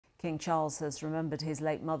King Charles has remembered his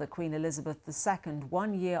late mother, Queen Elizabeth II,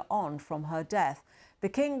 1 year on from her death. The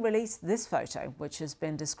King released this photo, which has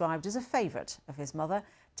been described as a favourite of his mother,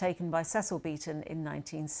 taken by Cecil Beaton in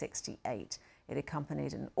 1968. It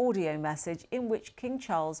accompanied an audio message in which King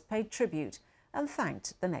Charles paid tribute and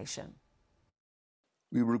thanked the nation.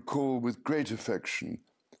 We recall with great affection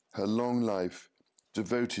her long life,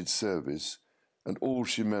 devoted service, and all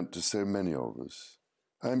she meant to so many of us.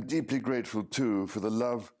 I am deeply grateful too for the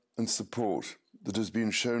love and support that has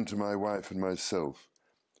been shown to my wife and myself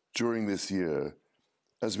during this year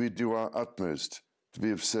as we do our utmost to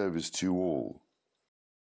be of service to you all.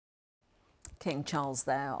 King Charles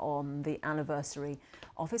there on the anniversary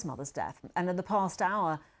of his mother's death. And in the past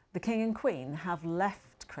hour, the King and Queen have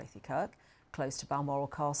left Crathie Kirk, close to Balmoral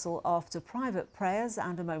Castle, after private prayers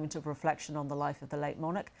and a moment of reflection on the life of the late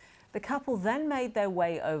monarch. The couple then made their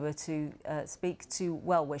way over to speak to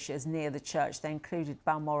well-wishers near the church. They included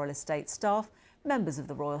Balmoral Estate staff, members of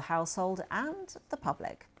the royal household and the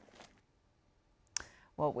public.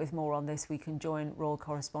 Well, with more on this, we can join royal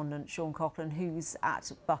correspondent Sean Coughlin, who's at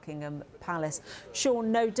Buckingham Palace. Sean,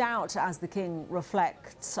 no doubt as the King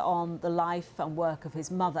reflects on the life and work of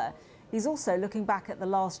his mother, he's also looking back at the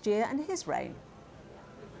last year and his reign.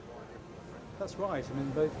 That's right. I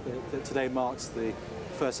mean, today marks the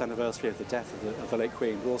first anniversary of the death of the late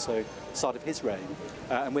Queen, but also the start of his reign.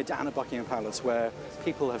 And we're down at Buckingham Palace, where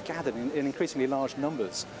people have gathered in increasingly large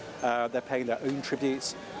numbers. They're paying their own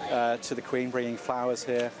tributes to the Queen, bringing flowers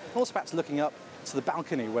here, and also perhaps looking up to the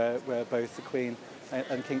balcony where both the Queen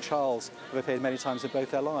and King Charles have appeared many times in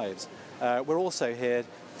both their lives. We're also here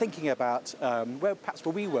thinking about where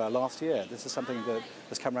we were last year. This is something that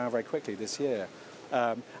has come around very quickly this year.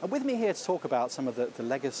 And with me here to talk about some of the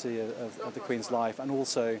legacy of the Queen's life and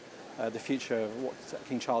also the future of what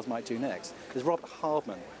King Charles might do next is Robert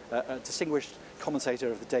Hardman, a distinguished commentator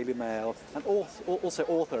of the Daily Mail and also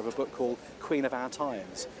author of a book called Queen of Our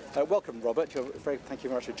Times. Welcome, Robert. Thank you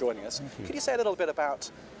very much for joining us. Could you say a little bit about,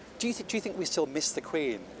 do you think we still miss the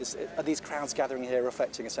Queen? Are these crowds gathering here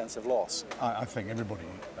reflecting a sense of loss? I think everybody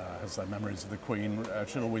has their memories of the Queen.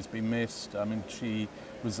 She'll always be missed. I mean, she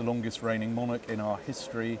was the longest reigning monarch in our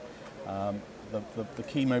history. The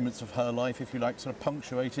key moments of her life, if you like, sort of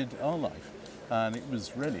punctuated our life. And it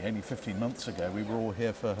was really only 15 months ago we were all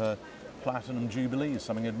here for her Platinum Jubilee,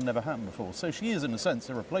 something that had never happened before. So she is, in a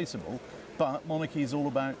sense, irreplaceable, but monarchy is all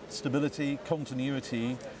about stability,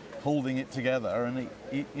 continuity, holding it together, and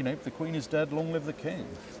you know, if the Queen is dead, long live the King.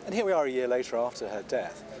 And here we are a year later after her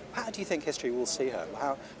death. How do you think history will see her?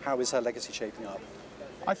 How is her legacy shaping up?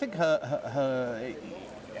 I think her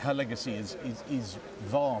legacy is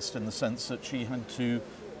vast in the sense that she had to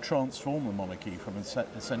transform the monarchy from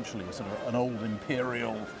essentially a sort of an old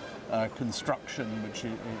imperial construction, which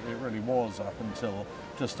it really was up until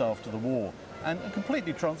just after the war, and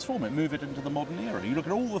completely transform it, move it into the modern era. You look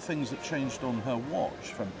at all the things that changed on her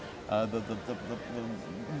watch, from the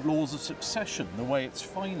laws of succession, the way it's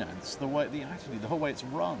financed, the attitude, the whole way it's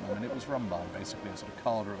run. I mean, it was run by basically a sort of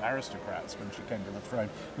cadre of aristocrats when she came to the throne,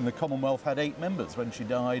 and the Commonwealth had 8 members when she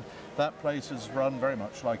died. That place is run very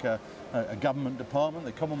much like a government department.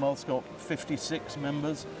 The Commonwealth's got 56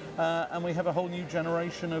 members, and we have a whole new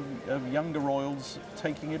generation of younger royals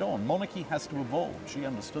taking it on. Monarchy has to evolve. She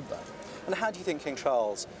understood that. And how do you think King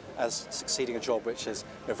Charles, as succeeding a job which is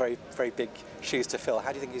very, very big shoes to fill, how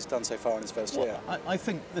do you think he's done so far in his first year? I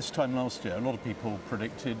think this time last year, a lot of people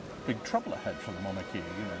predicted big trouble ahead for the monarchy. You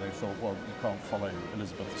know, they thought, well, you can't follow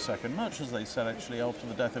Elizabeth II, much as they said actually after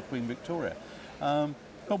the death of Queen Victoria.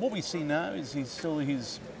 But what we see now is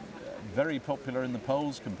he's very popular in the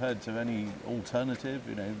polls compared to any alternative,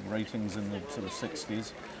 you know, ratings in the sort of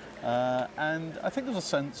 60s. And I think there's a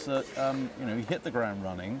sense that, you know, he hit the ground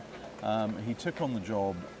running. He took on the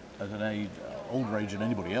job at an older age than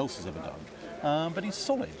anybody else has ever done, but he's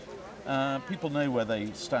solid. People know where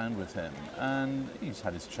they stand with him, and he's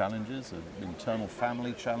had his challenges, internal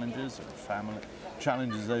family challenges, and family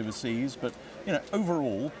challenges overseas, but you know,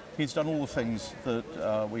 overall, he's done all the things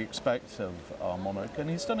that we expect of our monarch, and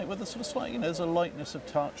he's done it with a sort of slight, you know, there's a lightness of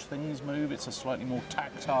touch, things move, it's a slightly more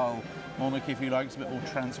tactile monarch, if you like, it's a bit more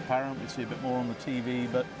transparent, we see a bit more on the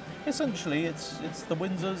TV, but essentially it's the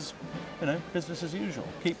Windsors, you know, business as usual,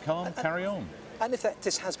 keep calm, carry on. And if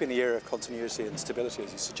this has been a year of continuity and stability,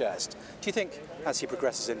 as you suggest, do you think as he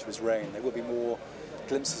progresses into his reign, there will be more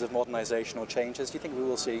glimpses of modernisation or changes? Do you think we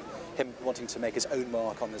will see him wanting to make his own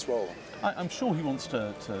mark on this role? I'm sure he wants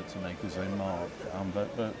to make his own mark,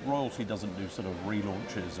 but royalty doesn't do sort of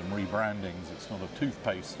relaunches and rebrandings. It's not a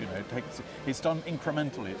toothpaste, you know. It's done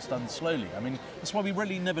incrementally. It's done slowly. I mean, that's why we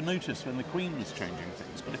really never noticed when the Queen was changing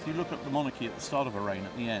things. But if you look at the monarchy at the start of her reign,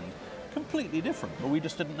 at the end, completely different, but we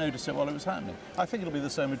just didn't notice it while it was happening. I think it'll be the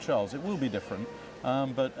same with Charles. It will be different,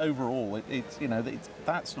 but overall,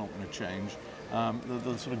 that's not going to change.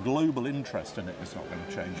 The sort of global interest in it is not going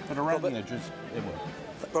to change, but around the edges, it will.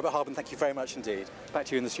 Robert Harbin, thank you very much indeed. Back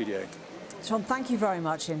to you in the studio. Sean, thank you very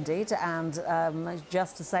much indeed. And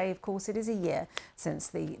just to say, of course, it is a year since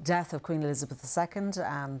the death of Queen Elizabeth II,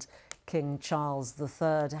 and King Charles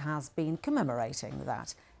III has been commemorating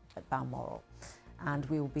that at Balmoral. And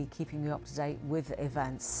we will be keeping you up to date with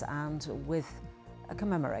events and with a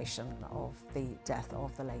commemoration of the death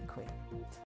of the late Queen.